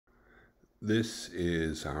This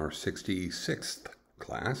is our 66th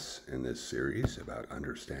class in this series about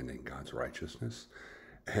understanding God's righteousness,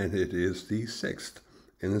 and it is the 6th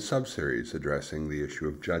in the subseries addressing the issue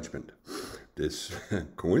of judgment. This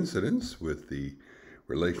coincidence with the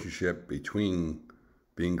relationship between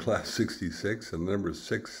being class 66 and the number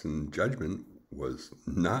 6 in judgment was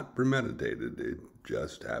not premeditated. It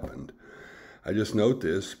just happened. I just note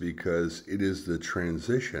this because it is the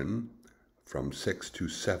transition from 6 to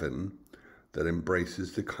 7 that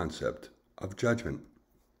embraces the concept of judgment.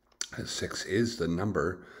 6 is the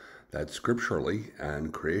number that scripturally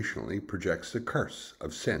and creationally projects the curse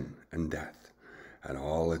of sin and death and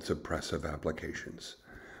all its oppressive applications.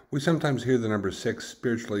 We sometimes hear the number 6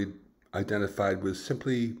 spiritually identified with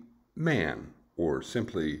simply man or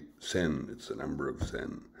simply sin. It's the number of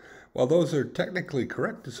sin. While those are technically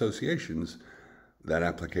correct associations, that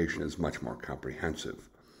application is much more comprehensive.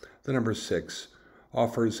 The number 6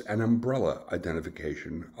 offers an umbrella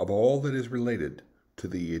identification of all that is related to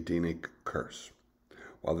the Edenic curse,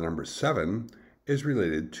 while the number 7 is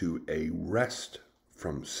related to a rest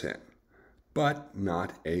from sin, but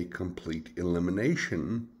not a complete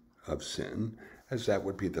elimination of sin, as that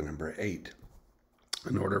would be the number 8.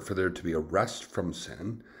 In order for there to be a rest from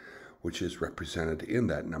sin, which is represented in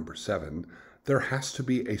that number 7, there has to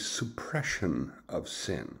be a suppression of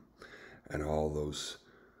sin and all those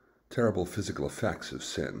terrible physical effects of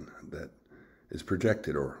sin that is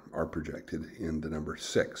projected or are projected in the number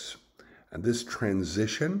 6. And this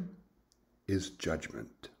transition is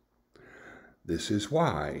judgment. This is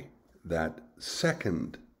why that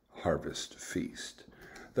second harvest feast,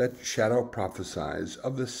 that shadow prophesies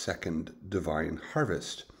of the second divine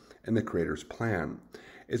harvest in the Creator's plan,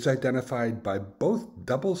 is identified by both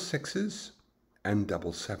double 6s and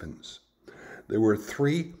double 7s. There were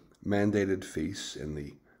 3 mandated feasts in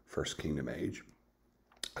the First Kingdom age.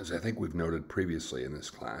 As I think we've noted previously in this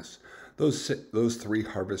class, those 3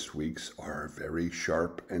 harvest weeks are very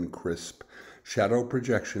sharp and crisp shadow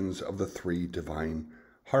projections of the 3 divine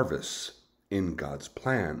harvests in God's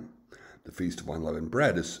plan. The Feast of Unleavened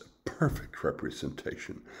Bread is a perfect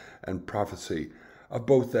representation and prophecy of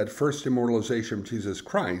both that first immortalization of Jesus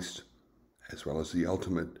Christ, as well as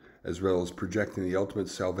projecting the ultimate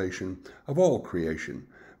salvation of all creation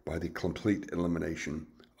by the complete elimination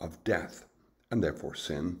of death, and therefore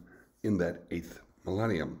sin, in that 8th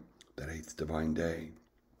millennium, that 8th divine day.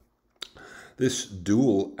 This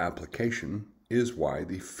dual application is why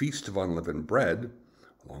the Feast of Unleavened Bread,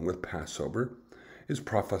 along with Passover, is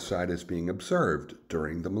prophesied as being observed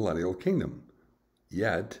during the millennial kingdom.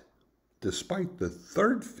 Yet, despite the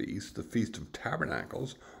 3rd feast, the Feast of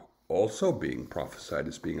Tabernacles, also being prophesied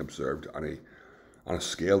as being observed on a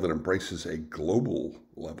scale that embraces a global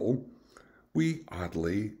level, we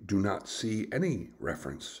oddly do not see any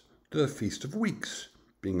reference to the Feast of Weeks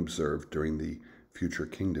being observed during the future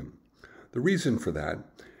kingdom. The reason for that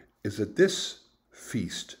is that this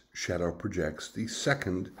feast shadow projects the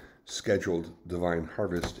second scheduled divine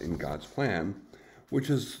harvest in God's plan, which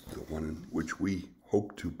is the one in which we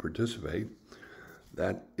hope to participate.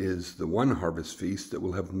 That is the one harvest feast that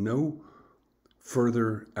will have no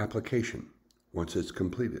further application once it's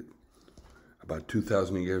completed, about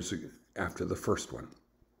 2,000 years after the first one,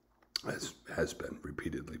 as has been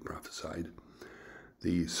repeatedly prophesied.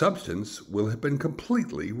 The substance will have been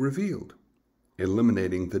completely revealed,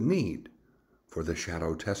 eliminating the need for the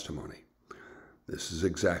shadow testimony. This is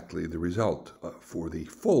exactly the result for the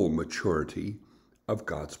full maturity of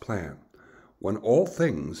God's plan. When all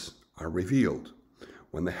things are revealed,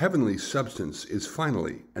 when the heavenly substance is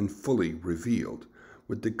finally and fully revealed,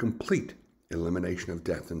 with the complete elimination of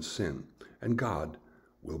death and sin, and God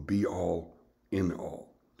will be all in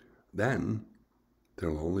all, then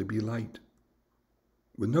there'll only be light,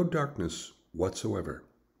 with no darkness whatsoever,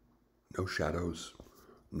 no shadows,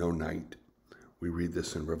 no night. We read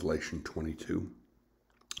this in Revelation 22.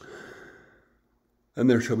 And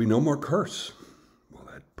there shall be no more curse. Well,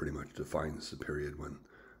 that pretty much defines the period when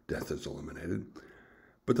death is eliminated.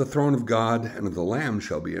 But the throne of God and of the Lamb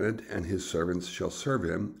shall be in it, and his servants shall serve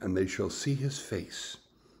him, and they shall see his face,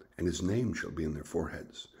 and his name shall be in their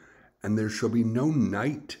foreheads. And there shall be no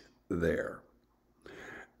night there.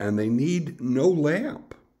 And they need no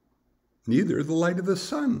lamp, neither the light of the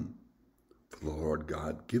sun. For the Lord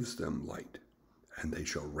God gives them light, and they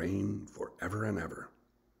shall reign forever and ever.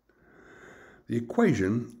 The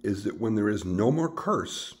equation is that when there is no more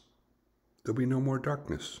curse, there'll be no more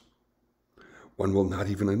darkness. One will not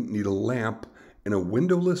even need a lamp in a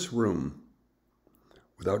windowless room.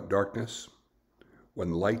 Without darkness,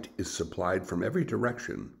 when light is supplied from every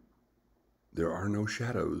direction, there are no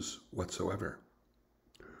shadows whatsoever.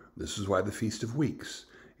 This is why the Feast of Weeks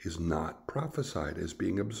is not prophesied as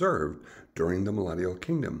being observed during the millennial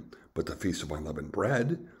kingdom, but the Feast of Unleavened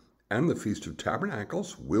Bread and the Feast of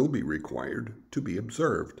Tabernacles will be required to be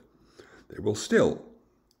observed. There will still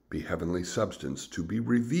be heavenly substance to be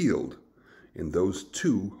revealed in those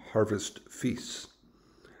two harvest feasts.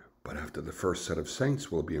 But after the first set of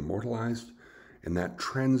saints will be immortalized in that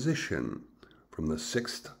transition from the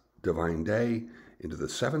sixth divine day into the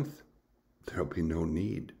seventh, there will be no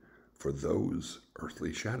need for those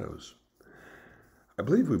earthly shadows. I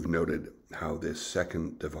believe we've noted how this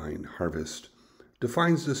second divine harvest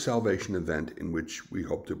defines the salvation event in which we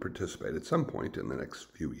hope to participate at some point in the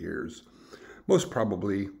next few years, most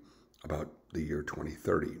probably about the year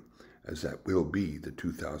 2030, as that will be the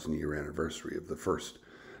 2,000-year anniversary of the first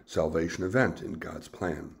salvation event in God's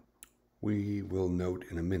plan. We will note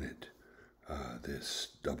in a minute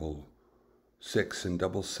this double 6 and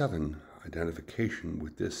double 7 identification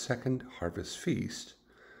with this second harvest feast,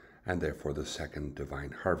 and therefore the second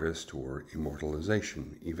divine harvest or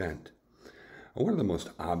immortalization event. One of the most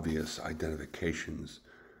obvious identifications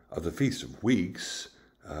of the Feast of Weeks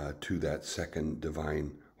to that second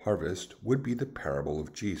divine harvest would be the parable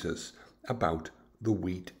of Jesus about the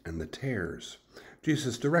wheat and the tares.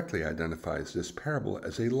 Jesus directly identifies this parable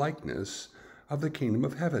as a likeness of the kingdom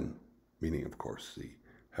of heaven, meaning, of course, the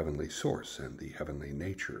heavenly source and the heavenly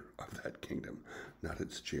nature of that kingdom, not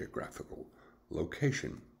its geographical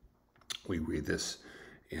location. We read this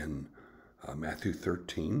in Matthew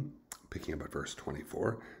 13, picking up at verse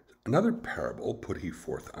 24. Another parable put he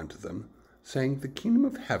forth unto them, saying, The kingdom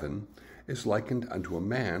of heaven is likened unto a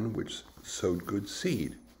man which sowed good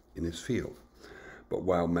seed in his field. But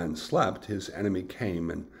while men slept, his enemy came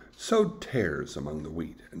and sowed tares among the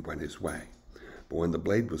wheat, and went his way. But when the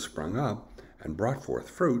blade was sprung up, and brought forth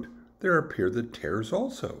fruit, there appeared the tares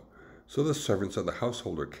also. So the servants of the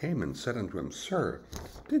householder came and said unto him, Sir,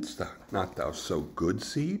 didst not thou sow good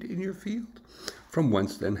seed in your field? From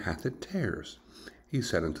whence then hath it tares? He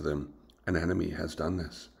said unto them, An enemy has done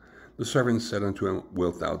this. The servants said unto him,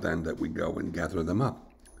 Wilt thou then that we go and gather them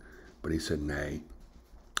up? But he said, Nay,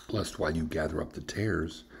 lest while you gather up the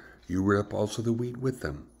tares, you root up also the wheat with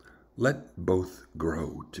them. Let both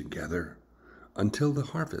grow together until the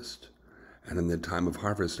harvest. And in the time of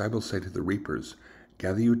harvest I will say to the reapers,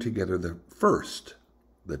 Gather you together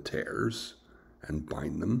the tares, and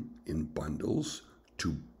bind them in bundles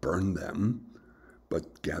to burn them,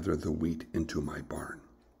 but gather the wheat into my barn.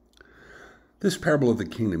 This parable of the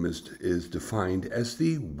kingdom is defined as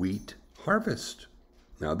the wheat harvest.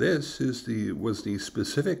 Now this was the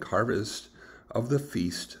specific harvest of the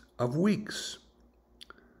Feast of Weeks.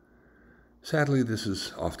 Sadly, this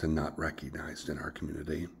is often not recognized in our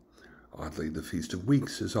community. Oddly, the Feast of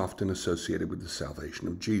Weeks is often associated with the salvation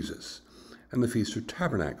of Jesus, and the Feast of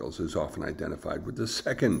Tabernacles is often identified with the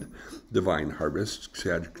second divine harvest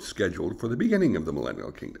scheduled for the beginning of the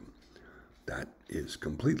millennial kingdom. That is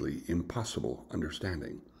completely impossible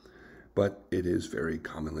understanding, but it is very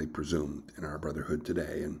commonly presumed in our brotherhood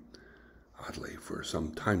today, and oddly for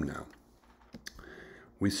some time now.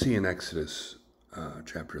 We see in Exodus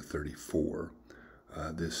chapter 34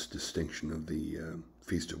 this distinction of the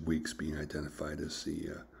Feast of Weeks being identified as the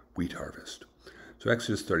wheat harvest. So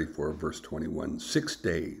Exodus 34, verse 21, 6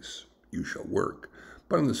 days you shall work,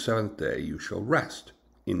 but on the seventh day you shall rest.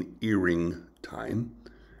 In earing time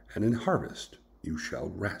and in harvest you shall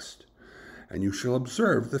rest. And you shall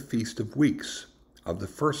observe the Feast of Weeks of the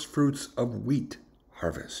first fruits of wheat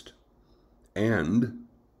harvest, and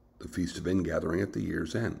the Feast of Ingathering at the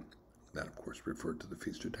year's end. That, of course, referred to the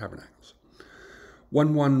Feast of Tabernacles.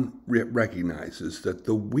 One recognizes that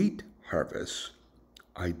the wheat harvest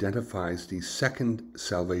identifies the second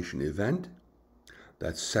salvation event,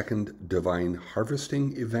 that second divine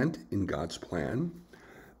harvesting event in God's plan,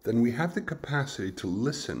 then we have the capacity to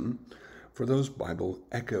listen for those Bible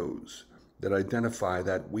echoes that identify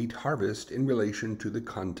that wheat harvest in relation to the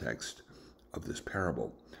context of this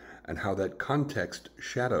parable, and how that context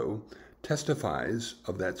shadow testifies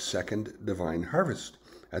of that second divine harvest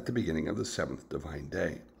at the beginning of the seventh divine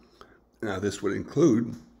day. Now, this would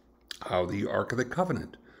include how the Ark of the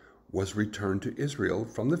Covenant was returned to Israel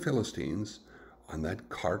from the Philistines on that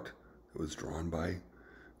cart that was drawn by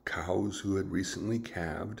cows who had recently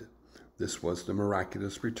calved. This was the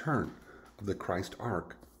miraculous return of the Christ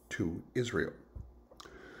Ark to Israel.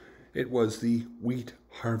 It was the wheat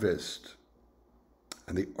harvest,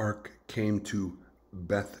 and the ark came to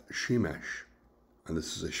Beth Shemesh, and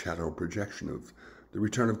this is a shadow projection of the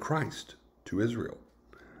return of Christ to Israel.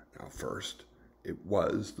 Now, first, it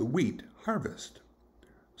was the wheat harvest.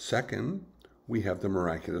 Second, we have the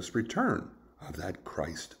miraculous return of that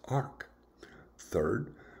Christ ark.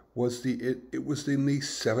 Third, it was in the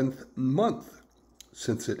 7th month,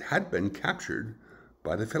 since it had been captured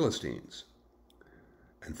by the Philistines.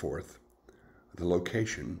 And fourth, the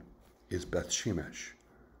location is Beth Shemesh,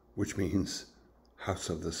 which means house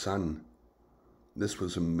of the sun. This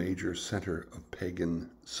was a major center of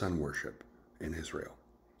pagan sun worship in Israel.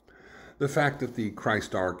 The fact that the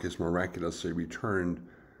Christ ark is miraculously returned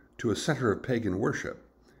to a center of pagan worship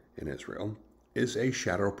in Israel is a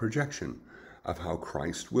shadow projection of how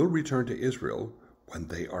Christ will return to Israel when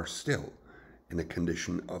they are still in a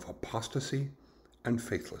condition of apostasy and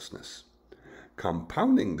faithlessness.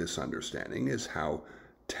 Compounding this understanding is how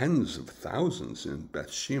tens of thousands in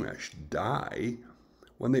Beth Shemesh die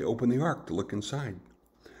when they open the ark to look inside.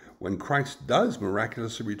 When Christ does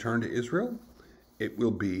miraculously return to Israel, it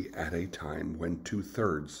will be at a time when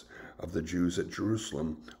 2/3 of the Jews at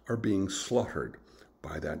Jerusalem are being slaughtered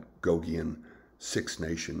by that Gogian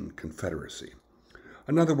six-nation confederacy.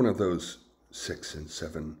 Another one of those 6 and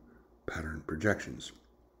 7 pattern projections,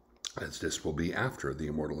 as this will be after the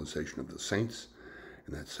immortalization of the saints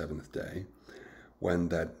in that 7th day, when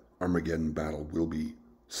that Armageddon battle will be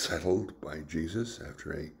settled by Jesus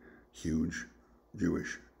after a huge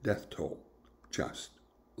Jewish death toll, just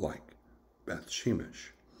like Beth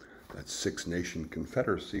Shemesh. That six-nation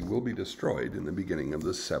confederacy will be destroyed in the beginning of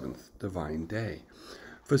the 7th divine day,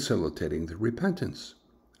 facilitating the repentance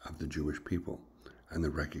of the Jewish people and the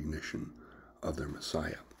recognition of their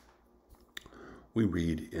Messiah. We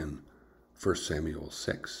read in 1 Samuel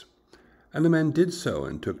 6, "And the men did so,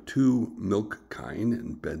 and took 2 milk kine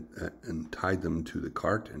and tied them to the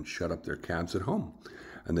cart, and shut up their calves at home.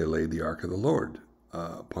 And they laid the ark of the Lord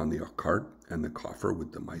upon the cart, and the coffer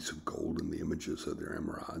with the mice of gold and the images of their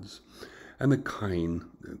emerods. And the kine,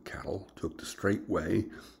 the cattle, took the straight way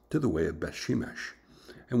to the way of Beth Shemesh,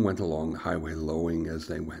 and went along the highway lowing as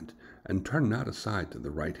they went, and turned not aside to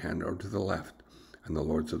the right hand or to the left. And the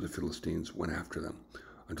lords of the Philistines went after them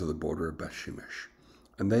unto the border of Beth Shemesh.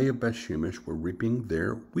 And they of Beth Shemesh were reaping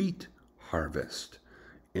their wheat harvest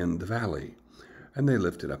in the valley. And they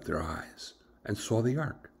lifted up their eyes, and saw the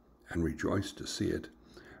ark, and rejoiced to see it.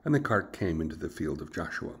 And the cart came into the field of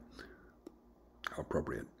Joshua," how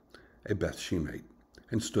appropriate, "a Beth Shemesh,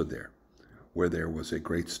 and stood there, where there was a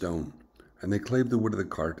great stone. And they clave the wood of the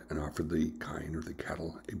cart, and offered the kine or the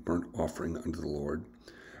cattle a burnt offering unto the Lord.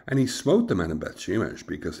 And he smote the men of Beth Shemesh,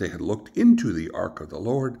 because they had looked into the ark of the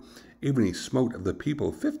Lord. Even he smote of the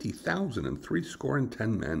people 50,000 and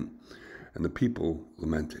 70 men. And the people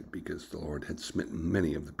lamented, because the Lord had smitten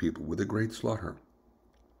many of the people with a great slaughter."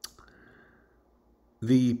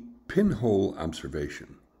 The pinhole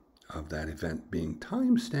observation of that event being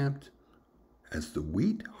time-stamped as the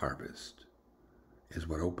wheat harvest is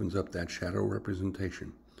what opens up that shadow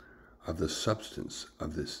representation of the substance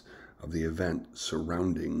of the event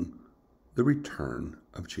surrounding the return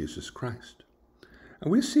of Jesus Christ.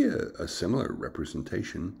 And we see a similar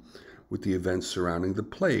representation with the events surrounding the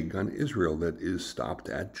plague on Israel that is stopped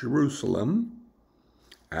at Jerusalem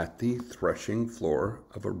at the threshing floor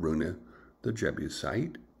of Araunah the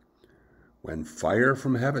Jebusite, when fire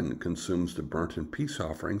from heaven consumes the burnt and peace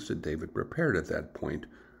offerings that David prepared at that point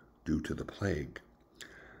due to the plague.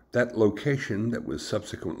 That location that was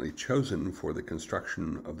subsequently chosen for the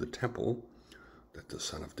construction of the temple that the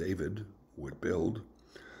son of David would build,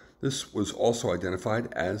 this was also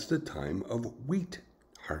identified as the time of wheat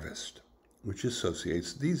harvest, which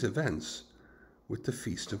associates these events with the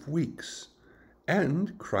Feast of Weeks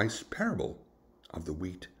and Christ's parable of the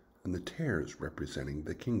wheat and the tares representing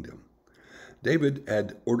the kingdom. David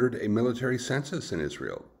had ordered a military census in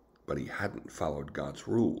Israel, but he hadn't followed God's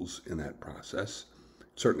rules in that process.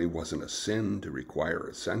 It certainly wasn't a sin to require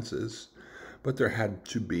a census, but there had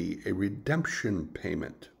to be a redemption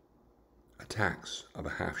payment, a tax of a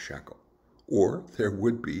half shekel, or there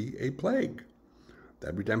would be a plague.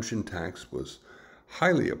 That redemption tax was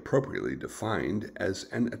highly appropriately defined as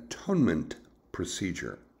an atonement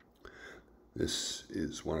procedure. This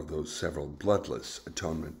is one of those several bloodless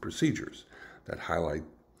atonement procedures that highlight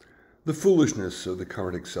the foolishness of the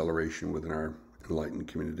current acceleration within our enlightened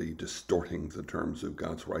community, distorting the terms of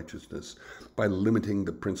God's righteousness by limiting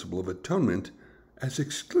the principle of atonement as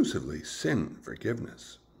exclusively sin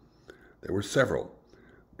forgiveness. There were several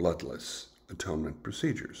bloodless atonement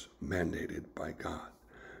procedures mandated by God,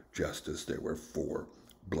 just as there were 4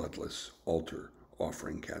 bloodless altar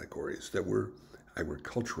offering categories that were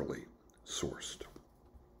agriculturally sourced.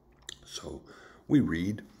 So we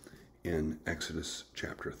read in Exodus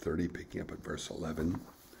chapter 30, picking up at verse 11,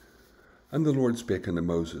 "And the Lord spake unto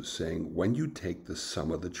Moses, saying, When you take the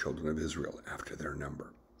sum of the children of Israel after their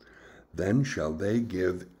number, Then shall they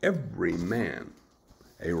give every man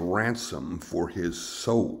a ransom for his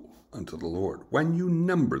soul unto the Lord, when you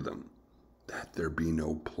number them, that there be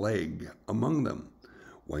no plague among them,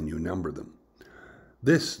 when you number them.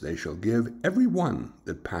 This they shall give every one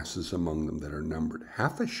that passes among them that are numbered,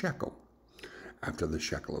 half a shekel, after the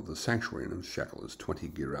shekel of the sanctuary, and a shekel is 20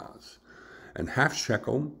 gerahs. And half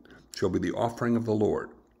shekel shall be the offering of the Lord,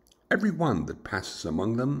 every one that passes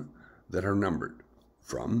among them that are numbered,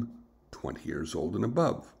 from 20 years old and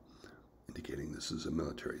above, indicating this is a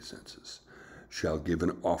military census, shall give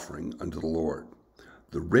an offering unto the Lord.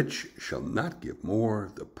 The rich shall not give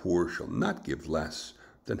more, the poor shall not give less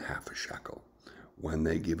than half a shekel, when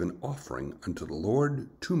they give an offering unto the Lord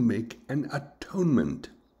to make an atonement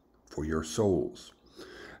for your souls.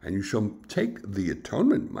 And you shall take the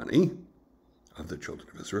atonement money of the children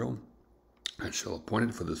of Israel, and shall appoint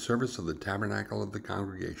it for the service of the tabernacle of the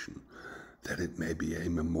congregation, that it may be a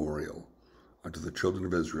memorial unto the children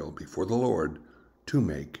of Israel before the Lord, to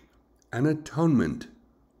make an atonement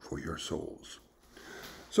for your souls.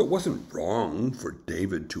 So it wasn't wrong for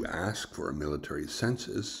David to ask for a military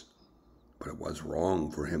census, but it was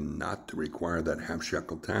wrong for him not to require that half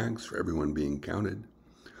shekel tax for everyone being counted.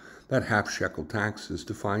 That half shekel tax is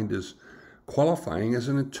defined as qualifying as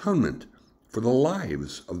an atonement for the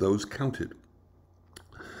lives of those counted.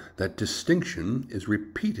 That distinction is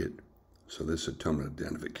repeated, so this atonement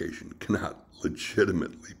identification cannot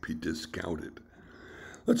legitimately be discounted.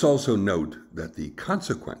 Let's also note that the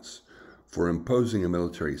consequence for imposing a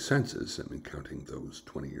military census, counting those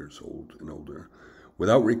 20 years old and older,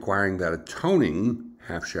 without requiring that atoning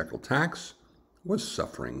half shekel tax, was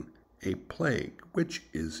suffering a plague, which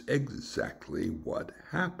is exactly what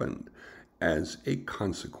happened as a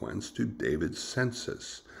consequence to David's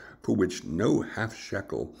census, for which no half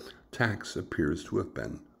shekel tax appears to have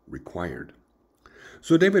been required.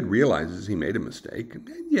 So David realizes he made a mistake, and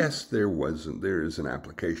yes, there is an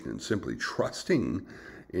application in simply trusting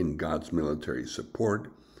in God's military support,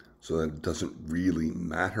 so that it doesn't really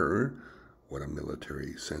matter what a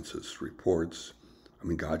military census reports.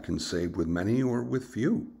 God can save with many or with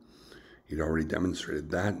few. He'd already demonstrated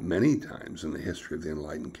that many times in the history of the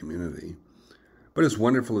enlightened community. But as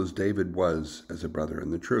wonderful as David was as a brother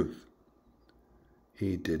in the truth,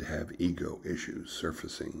 he did have ego issues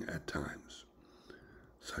surfacing at times,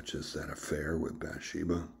 such as that affair with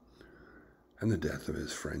Bathsheba and the death of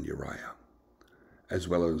his friend Uriah, as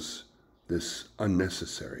well as this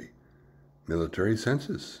unnecessary military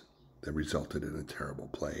census that resulted in a terrible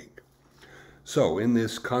plague. So in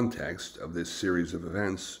this context of this series of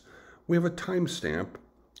events, we have a timestamp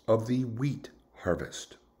of the wheat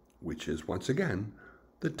harvest, which is once again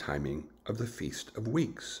the timing of the Feast of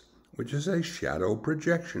Weeks, which is a shadow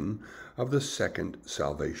projection of the second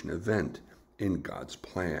salvation event in God's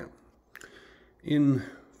plan. In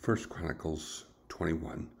 1 Chronicles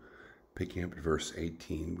 21, picking up at verse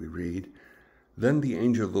 18, we read, Then the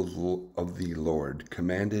angel of the Lord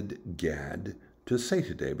commanded Gad to say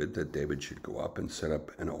to David that David should go up and set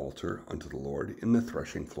up an altar unto the Lord in the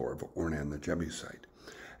threshing floor of Ornan the Jebusite.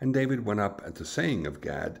 And David went up at the saying of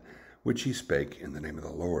Gad, which he spake in the name of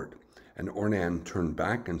the Lord. And Ornan turned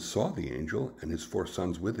back and saw the angel, and his 4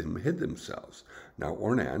 sons with him hid themselves. Now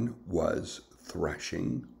Ornan was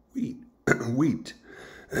threshing wheat.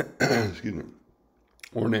 Excuse me.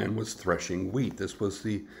 Ornan was threshing wheat. This was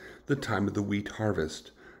the time of the wheat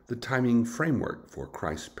harvest, the timing framework for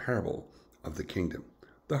Christ's parable of the kingdom,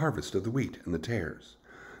 the harvest of the wheat and the tares.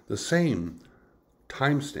 The same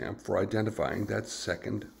timestamp for identifying that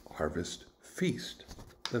second harvest feast,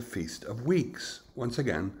 the Feast of Weeks. Once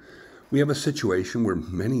again, we have a situation where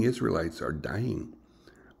many Israelites are dying,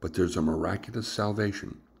 but there's a miraculous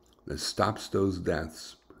salvation that stops those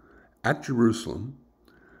deaths at Jerusalem,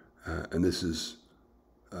 and this is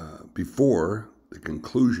before the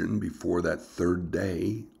conclusion, before that third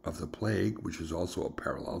day of the plague, which is also a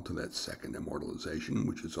parallel to that second immortalization,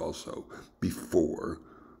 which is also before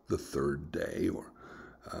the third day, or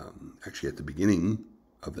actually at the beginning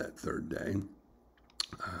of that third day.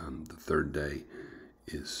 The third day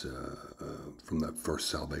is from the first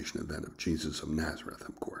salvation event of Jesus of Nazareth,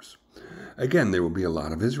 of course. Again, there will be a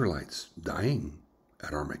lot of Israelites dying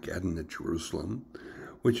at Armageddon at Jerusalem,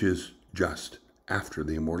 which is just after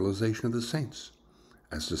the immortalization of the saints,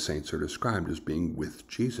 as the saints are described as being with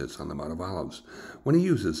Jesus on the Mount of Olives, when he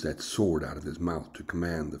uses that sword out of his mouth to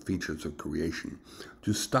command the features of creation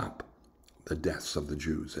to stop the deaths of the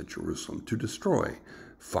Jews at Jerusalem, to destroy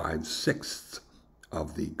 5/6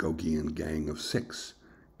 of the Gogian gang of 6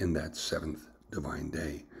 in that 7th divine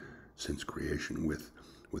day since creation,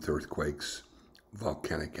 with earthquakes,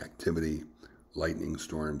 volcanic activity, lightning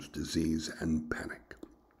storms, disease, and panic.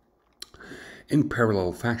 In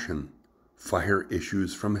parallel fashion, fire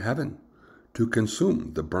issues from heaven to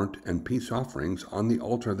consume the burnt and peace offerings on the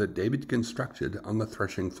altar that David constructed on the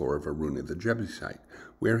threshing floor of Araunah the Jebusite,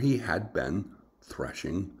 where he had been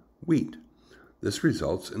threshing wheat. This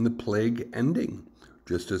results in the plague ending,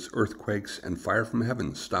 just as earthquakes and fire from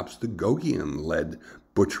heaven stops the Gogian-led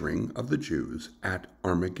butchering of the Jews at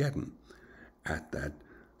Armageddon, at that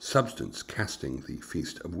substance casting the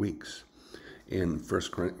Feast of Weeks. In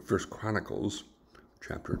 1 Chronicles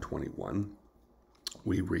chapter 21,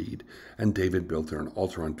 we read, "And David built there an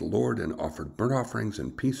altar unto the Lord, and offered burnt offerings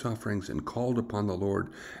and peace offerings, and called upon the Lord.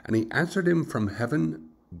 And he answered him from heaven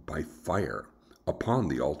by fire upon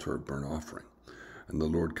the altar of burnt offering. And the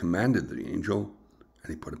Lord commanded the angel, and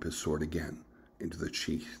he put up his sword again into the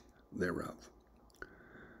sheath thereof."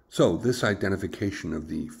 So this identification of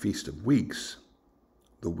the Feast of Weeks,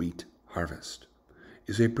 the wheat harvest,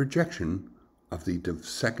 is a projection of the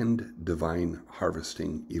second divine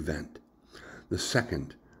harvesting event, the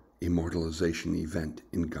second immortalization event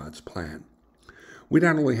in God's plan. We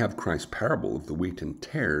not only have Christ's parable of the wheat and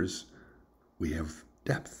tares, we have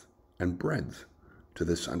depth and breadth to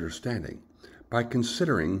this understanding by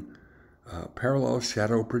considering parallel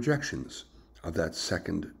shadow projections of that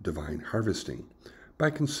second divine harvesting, by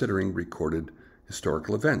considering recorded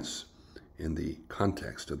historical events in the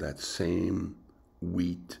context of that same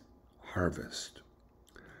wheat harvest.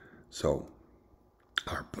 So,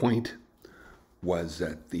 our point was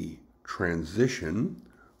that the transition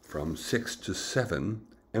from 6 to 7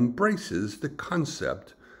 embraces the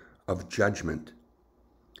concept of judgment.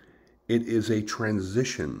 It is a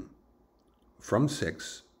transition from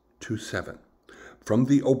 6 to 7, from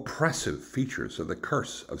the oppressive features of the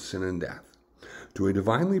curse of sin and death, to a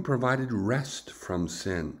divinely provided rest from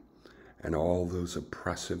sin and all those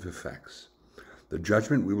oppressive effects. The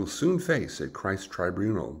judgment we will soon face at Christ's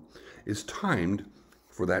tribunal is timed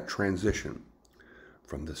for that transition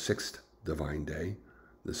from the 6th divine day,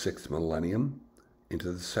 the 6th millennium,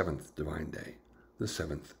 into the 7th divine day, the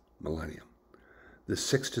 7th millennium. The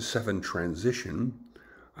 6 to 7 transition,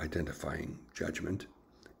 identifying judgment,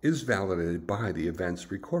 is validated by the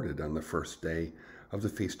events recorded on the first day of the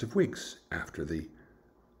Feast of Weeks after the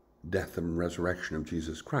death and resurrection of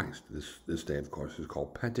Jesus Christ. This day, of course, is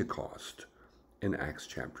called Pentecost in Acts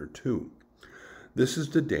chapter 2. This is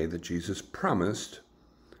the day that Jesus promised,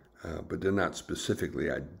 but did not specifically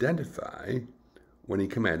identify, when he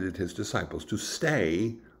commanded his disciples to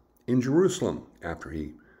stay in Jerusalem after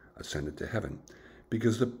he ascended to heaven,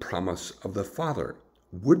 because the promise of the Father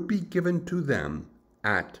would be given to them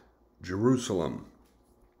at Jerusalem.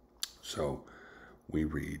 So we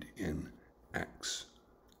read in Acts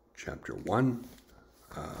chapter 1,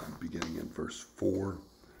 beginning in verse 4,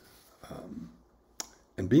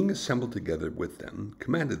 "And being assembled together with them,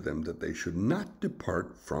 commanded them that they should not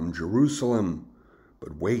depart from Jerusalem,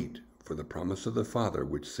 but wait for the promise of the Father,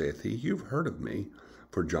 which saith he, You've heard of me,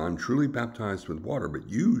 for John truly baptized with water, but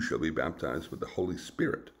you shall be baptized with the Holy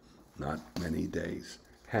Spirit not many days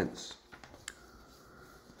hence."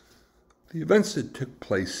 The events that took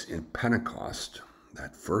place in Pentecost,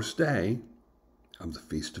 that first day of the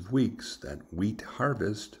Feast of Weeks, that wheat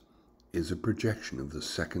harvest, is a projection of the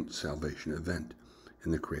second salvation event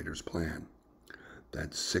in the Creator's plan.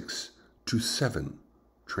 That 6 to 7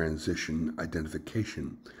 transition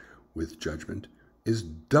identification with judgment is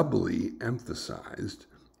doubly emphasized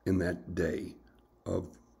in that day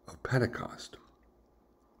of Pentecost.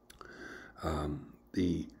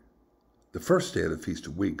 The first day of the Feast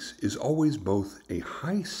of Weeks is always both a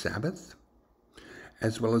high Sabbath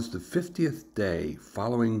as well as the 50th day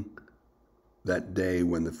following that day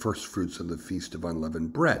when the first fruits of the Feast of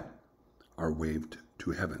Unleavened Bread are waved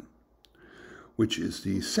to heaven, which is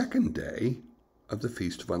the second day of the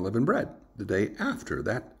Feast of Unleavened Bread, the day after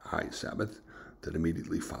that high Sabbath that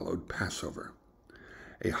immediately followed Passover.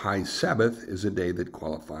 A high Sabbath is a day that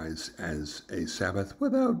qualifies as a Sabbath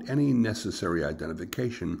without any necessary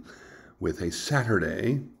identification with a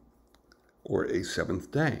Saturday or a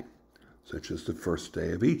seventh day, such as the first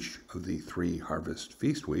day of each of the 3 harvest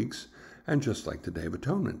feast weeks, and just like the Day of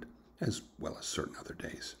Atonement, as well as certain other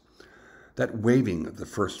days. That waving of the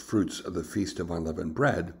first fruits of the Feast of Unleavened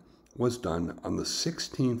Bread was done on the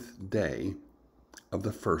 16th day of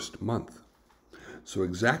the first month. So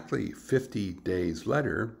exactly 50 days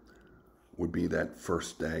later would be that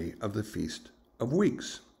first day of the Feast of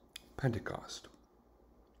Weeks, Pentecost.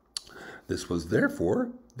 This was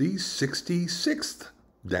therefore the 66th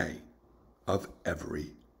day of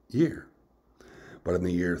every year. But in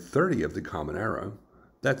the year 30 of the Common Era,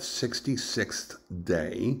 that 66th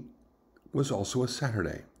day was also a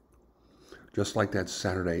Saturday, just like that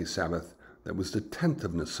Saturday Sabbath that was the 10th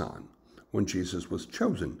of Nisan, when Jesus was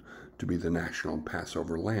chosen to be the national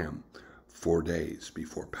Passover lamb 4 days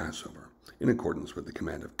before Passover, in accordance with the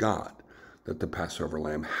command of God that the Passover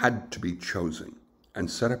lamb had to be chosen and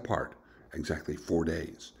set apart exactly 4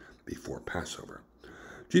 days before Passover.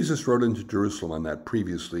 Jesus rode into Jerusalem on that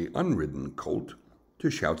previously unridden colt to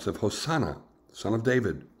shouts of Hosanna, Son of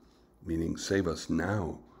David, meaning save us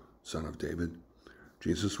now, Son of David.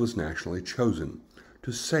 Jesus was nationally chosen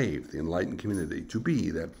to save the enlightened community, to be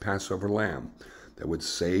that Passover lamb that would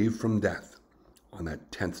save from death on that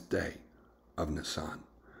 10th day of Nisan,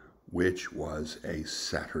 which was a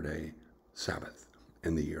Saturday Sabbath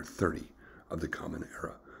in the year 30 of the Common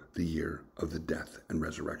Era, the year of the death and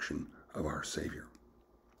resurrection of our Savior.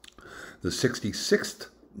 The 66th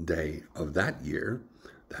day of that year,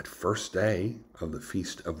 that first day of the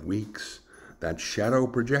Feast of Weeks, that shadow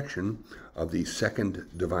projection of the second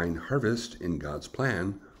divine harvest in God's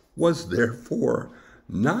plan, was therefore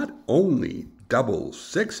not only double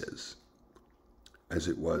sixes, as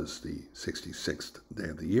it was the 66th day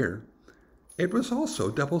of the year, it was also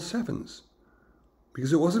double sevens,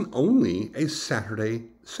 because it wasn't only a Saturday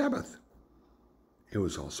Sabbath, it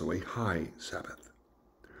was also a high Sabbath,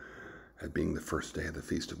 at being the first day of the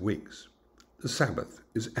Feast of Weeks. The Sabbath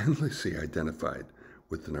is endlessly identified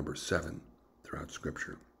with the number 7 throughout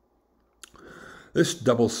Scripture. This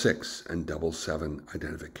double 6 and double 7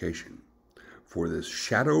 identification for this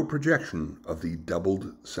shadow projection of the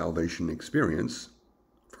doubled salvation experience,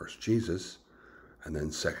 first Jesus, and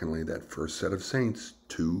then secondly that first set of saints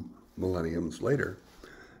 2 millenniums later,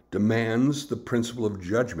 demands the principle of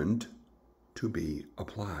judgment to be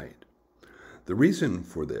applied. The reason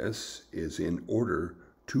for this is in order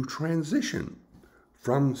to transition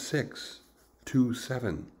from 6 to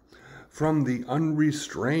 7, from the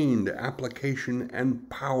unrestrained application and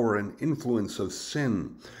power and influence of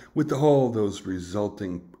sin, with all those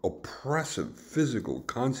resulting oppressive physical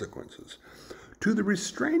consequences, to the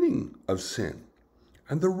restraining of sin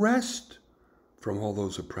and the rest from all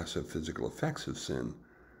those oppressive physical effects of sin,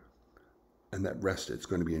 and that rest it's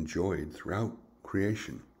going to be enjoyed throughout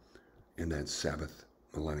creation in that Sabbath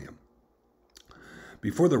millennium.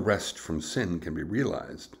 Before the rest from sin can be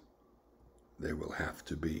realized, there will have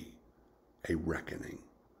to be a reckoning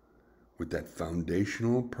with that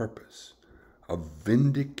foundational purpose of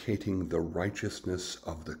vindicating the righteousness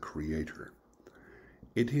of the Creator.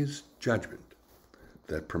 It is judgment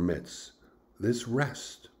that permits this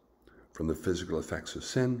rest from the physical effects of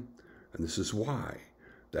sin, and this is why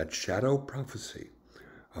that shadow prophecy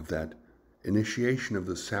of that initiation of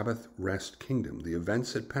the Sabbath rest kingdom, the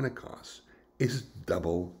events at Pentecost, is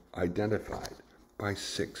double identified by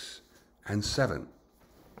 6 and 7.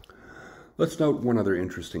 Let's note one other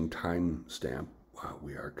interesting time stamp while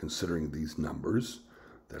we are considering these numbers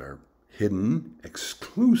that are hidden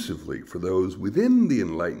exclusively for those within the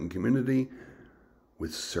enlightened community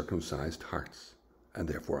with circumcised hearts, and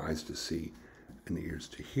therefore eyes to see and ears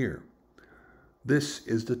to hear. This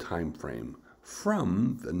is the time frame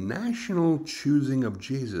from the national choosing of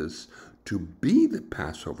Jesus to be the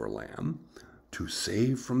Passover lamb, to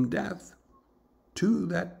save from death, to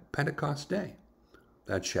that Pentecost day,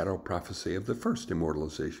 that shadow prophecy of the first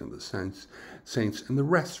immortalization of the saints and the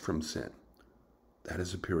rest from sin. That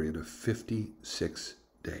is a period of 56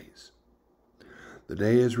 days. The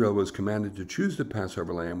day Israel was commanded to choose the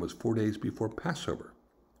Passover lamb was 4 days before Passover,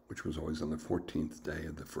 which was always on the 14th day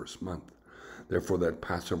of the first month. Therefore, that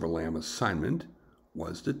Passover lamb assignment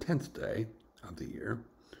was the 10th day of the year,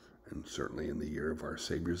 and certainly in the year of our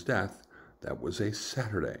Savior's death, that was a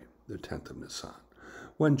Saturday, the 10th of Nisan,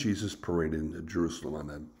 when Jesus paraded into Jerusalem on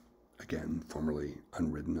that, again, formerly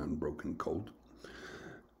unridden, unbroken colt.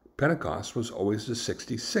 Pentecost was always the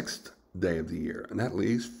 66th day of the year, and that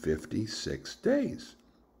leaves 56 days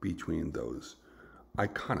between those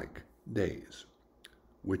iconic days,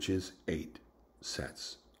 which is 8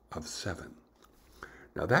 sets of 7.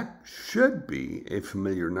 Now that should be a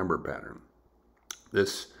familiar number pattern.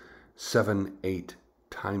 This 7-8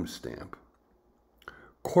 timestamp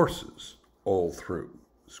courses all through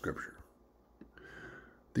Scripture.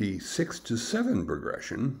 The 6 to 7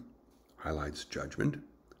 progression highlights judgment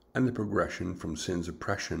and the progression from sin's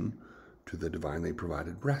oppression to the divinely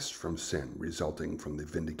provided rest from sin, resulting from the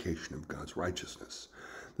vindication of God's righteousness.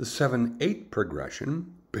 The 7-8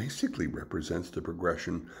 progression basically represents the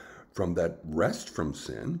progression from that rest from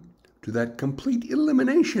sin to that complete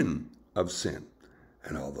elimination of sin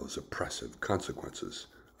and all those oppressive consequences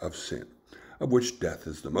of sin, of which death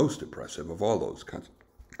is the most oppressive of all those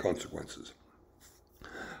consequences.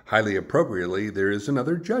 Highly appropriately, there is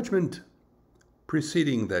another judgment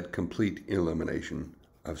preceding that complete elimination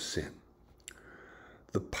of sin.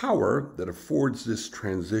 The power that affords this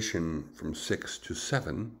transition from 6 to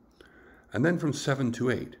 7, and then from 7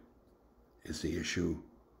 to 8, is the issue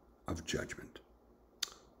of judgment,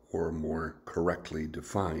 or more correctly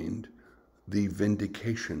defined, the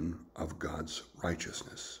vindication of God's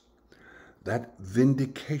righteousness. That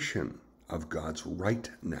vindication of God's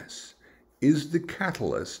rightness is the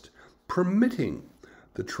catalyst permitting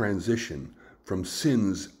the transition from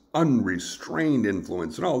sin's unrestrained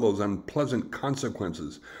influence and all those unpleasant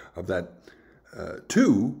consequences of that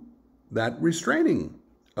to that restraining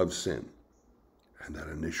of sin and that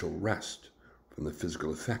initial rest from the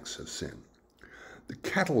physical effects of sin. The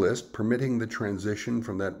catalyst permitting the transition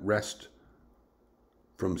from that rest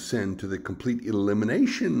from sin to the complete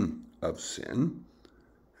elimination of sin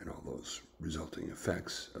and all those resulting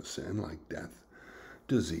effects of sin like death,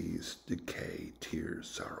 disease, decay, tears,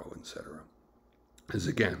 sorrow, etc., is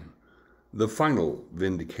again the final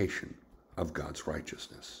vindication of God's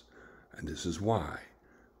righteousness. And this is why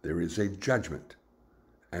there is a judgment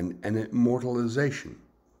and an immortalization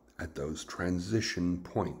at those transition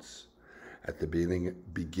points, at the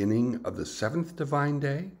beginning of the 7th divine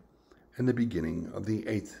day and the beginning of the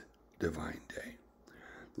 8th divine day.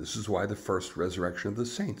 This is why the first resurrection of the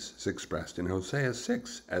saints is expressed in Hosea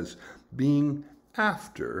 6 as being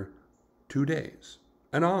after 2 days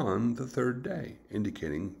and on the 3rd day,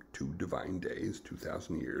 indicating 2 divine days,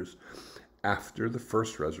 2,000 years after the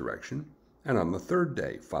first resurrection, and on the 3rd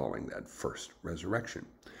day following that first resurrection,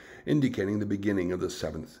 indicating the beginning of the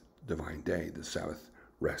 7th divine day, the Sabbath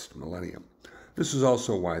rest millennium. This is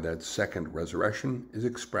also why that second resurrection is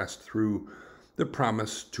expressed through the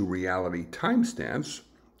promise to reality timestamps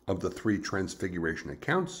of the 3 transfiguration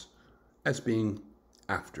accounts as being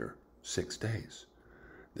after 6 days,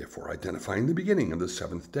 therefore identifying the beginning of the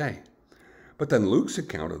 7th day. But then Luke's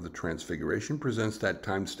account of the transfiguration presents that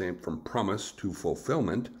timestamp from promise to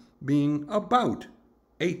fulfillment being about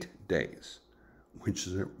 8 days, which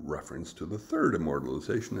is a reference to the 3rd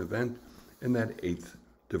immortalization event in that 8th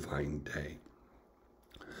divine day.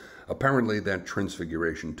 Apparently, that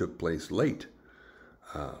transfiguration took place late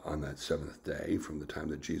on that 7th day, from the time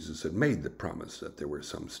that Jesus had made the promise that there were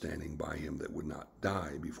some standing by him that would not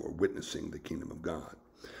die before witnessing the kingdom of God.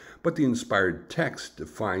 But the inspired text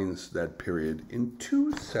defines that period in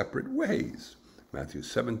 2 separate ways. Matthew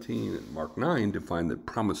 17 and Mark 9 define the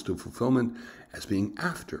promise to fulfillment as being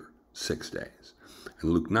after 6 days.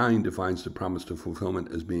 And Luke 9 defines the promise to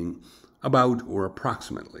fulfillment as being about or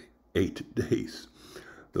approximately 8 days.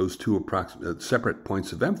 Those 2 separate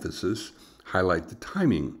points of emphasis highlight the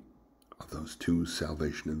timing of those 2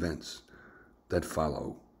 salvation events that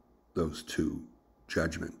follow those 2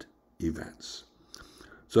 judgment events.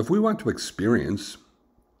 So if we want to experience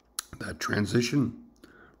that transition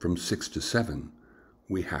from 6 to 7,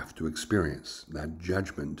 we have to experience that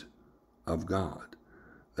judgment of God,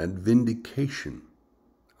 that vindication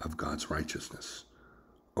of God's righteousness,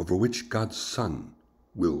 over which God's Son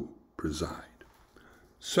will preside.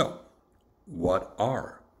 So, what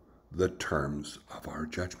are the terms of our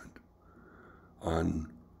judgment? On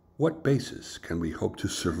what basis can we hope to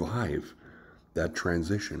survive that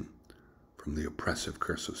transition from the oppressive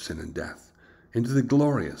curse of sin and death into the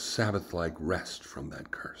glorious Sabbath-like rest from that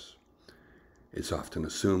curse? It's often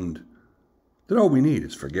assumed that all we need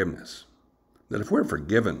is forgiveness, that if we're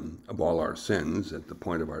forgiven of all our sins at the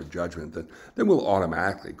point of our judgment, then we'll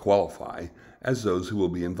automatically qualify as those who will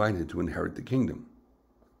be invited to inherit the kingdom.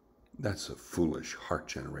 That's a foolish,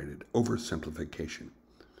 heart-generated oversimplification.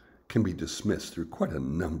 Can be dismissed through quite a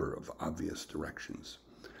number of obvious directions.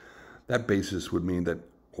 That basis would mean that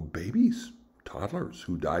babies, toddlers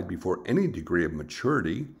who died before any degree of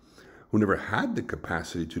maturity, who never had the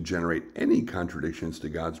capacity to generate any contradictions to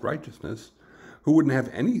God's righteousness, who wouldn't have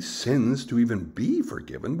any sins to even be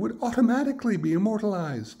forgiven, would automatically be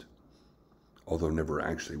immortalized, although never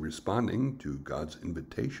actually responding to God's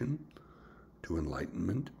invitation to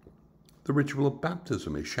enlightenment. The ritual of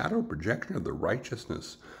baptism, a shadow projection of the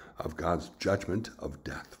righteousness of God's judgment of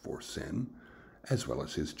death for sin, as well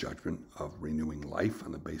as his judgment of renewing life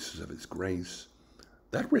on the basis of his grace.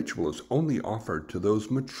 That ritual is only offered to those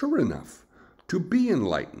mature enough to be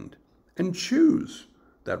enlightened and choose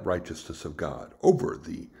that righteousness of God over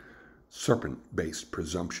the serpent-based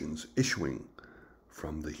presumptions issuing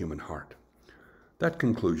from the human heart. That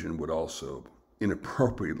conclusion would also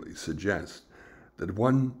inappropriately suggest that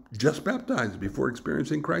one just baptized before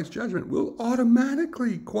experiencing Christ's judgment will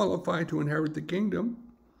automatically qualify to inherit the kingdom.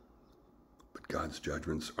 But God's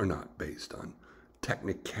judgments are not based on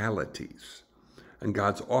technicalities, and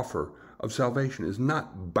God's offer of salvation is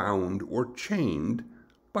not bound or chained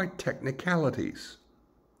by technicalities.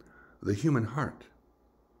 The human heart,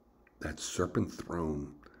 that serpent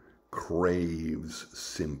throne, craves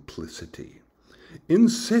simplicity,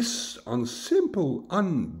 insists on simple,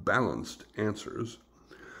 unbalanced answers.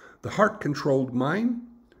 The heart-controlled mind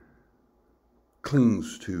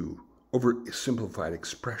clings to oversimplified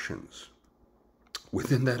expressions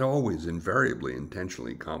within that always invariably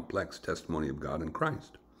intentionally complex testimony of God in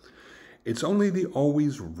Christ. It's only the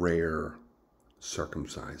always rare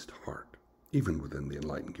circumcised heart, even within the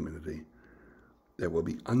enlightened community, that will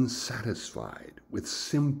be unsatisfied with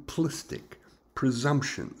simplistic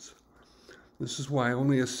presumptions. This is why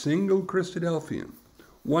only a single Christadelphian,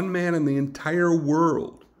 one man in the entire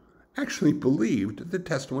world, actually believed the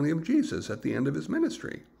testimony of Jesus at the end of his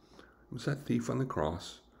ministry. It was that thief on the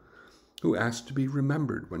cross who asked to be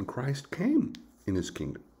remembered when Christ came in his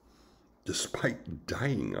kingdom, despite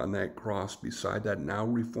dying on that cross beside that now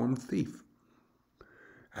reformed thief.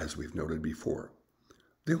 As we've noted before,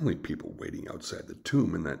 the only people waiting outside the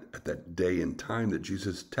tomb at that day and time that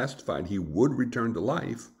Jesus testified he would return to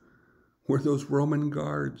life were those Roman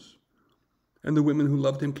guards. And the women who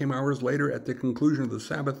loved him came hours later at the conclusion of the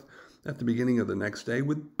Sabbath, at the beginning of the next day,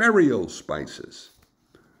 with burial spices.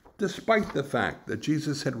 Despite the fact that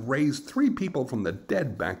Jesus had raised 3 people from the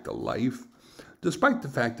dead back to life, despite the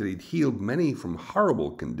fact that he'd healed many from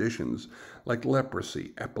horrible conditions like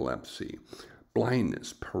leprosy, epilepsy,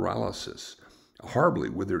 blindness, paralysis, a horribly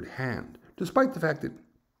withered hand, despite the fact that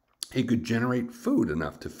he could generate food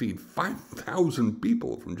enough to feed 5,000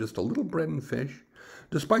 people from just a little bread and fish,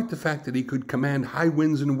 despite the fact that he could command high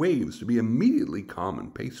winds and waves to be immediately calm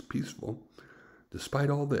and peaceful, despite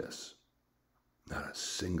all this, not a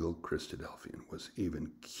single Christadelphian was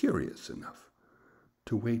even curious enough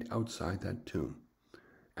to wait outside that tomb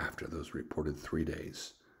after those reported 3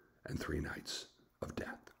 days and 3 nights of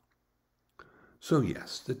death. So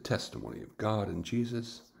yes, the testimony of God and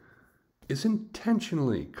Jesus is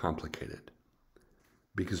intentionally complicated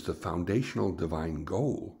because the foundational divine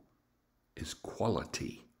goal is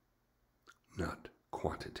quality, not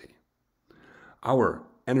quantity. Our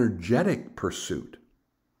energetic pursuit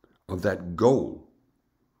of that goal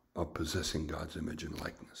of possessing God's image and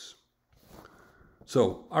likeness.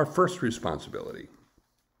 So our first responsibility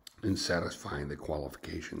in satisfying the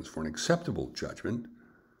qualifications for an acceptable judgment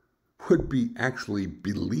would be actually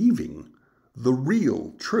believing the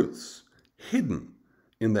real truths hidden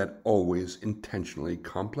in that always intentionally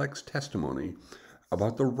complex testimony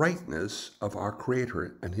about the rightness of our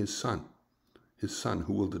Creator and His Son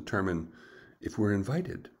who will determine if we're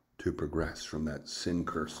invited to progress from that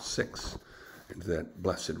sin-cursed 6 into that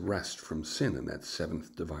blessed rest from sin in that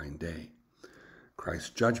 7th divine day.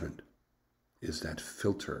 Christ's judgment is that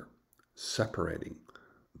filter separating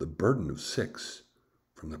the burden of 6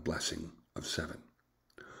 from the blessing of 7.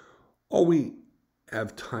 All we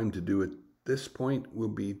have time to do at this point will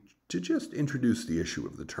be to just introduce the issue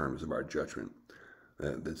of the terms of our judgment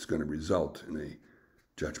that's going to result in a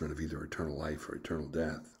judgment of either eternal life or eternal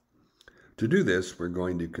death. To do this, we're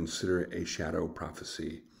going to consider a shadow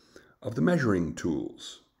prophecy of the measuring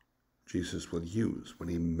tools Jesus will use when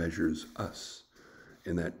he measures us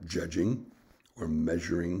in that judging or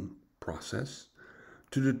measuring process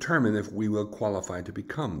to determine if we will qualify to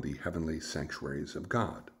become the heavenly sanctuaries of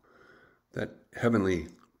God. That heavenly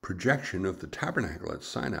projection of the tabernacle at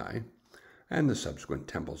Sinai and the subsequent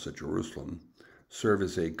temples at Jerusalem serve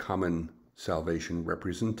as a common salvation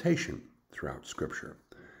representation throughout Scripture.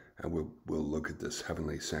 And we'll look at this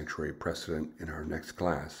heavenly sanctuary precedent in our next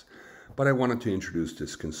class. But I wanted to introduce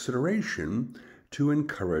this consideration to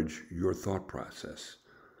encourage your thought process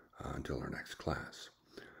until our next class.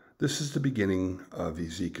 This is the beginning of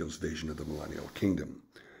Ezekiel's vision of the millennial kingdom.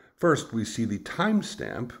 First, we see the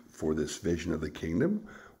timestamp for this vision of the kingdom,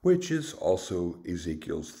 which is also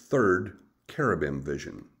Ezekiel's 3rd cherubim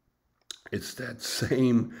vision. It's that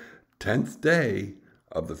same 10th day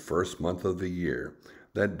of the 1st month of the year,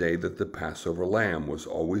 that day that the Passover lamb was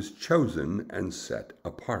always chosen and set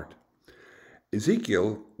apart.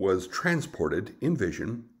 Ezekiel was transported in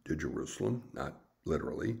vision to Jerusalem, not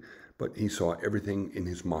literally, but he saw everything in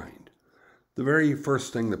his mind. The very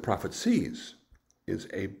first thing the prophet sees is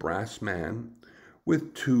a brass man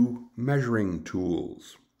with 2 measuring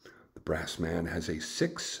tools. The brass man has a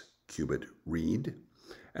 6-cubit reed,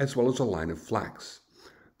 as well as a line of flax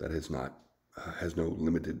that has no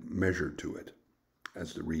limited measure to it,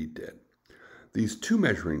 as the reed did. These 2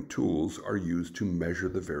 measuring tools are used to measure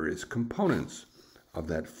the various components of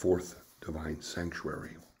that 4th divine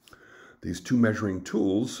sanctuary. These 2 measuring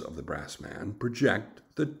tools of the brass man project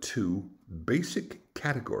the 2 basic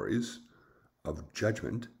categories of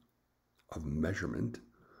judgment, of measurement,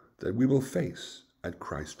 that we will face at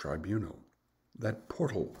Christ's tribunal, that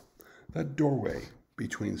portal, that doorway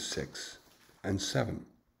between 6 and 7.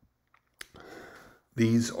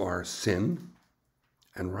 These are sin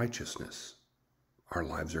and righteousness. Our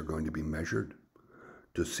lives are going to be measured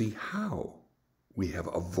to see how we have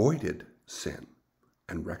avoided sin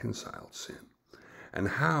and reconciled sin, and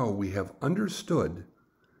how we have understood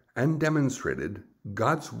and demonstrated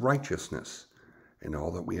God's righteousness in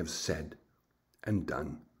all that we have said and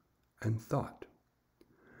done and thought.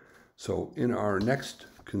 So in our next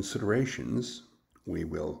considerations, we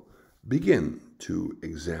will begin to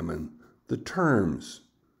examine the terms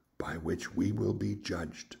by which we will be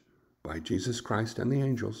judged by Jesus Christ and the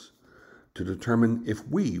angels to determine if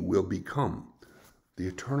we will become the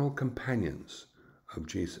eternal companions of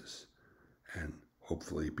Jesus and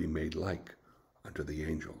hopefully be made like unto the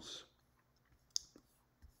angels.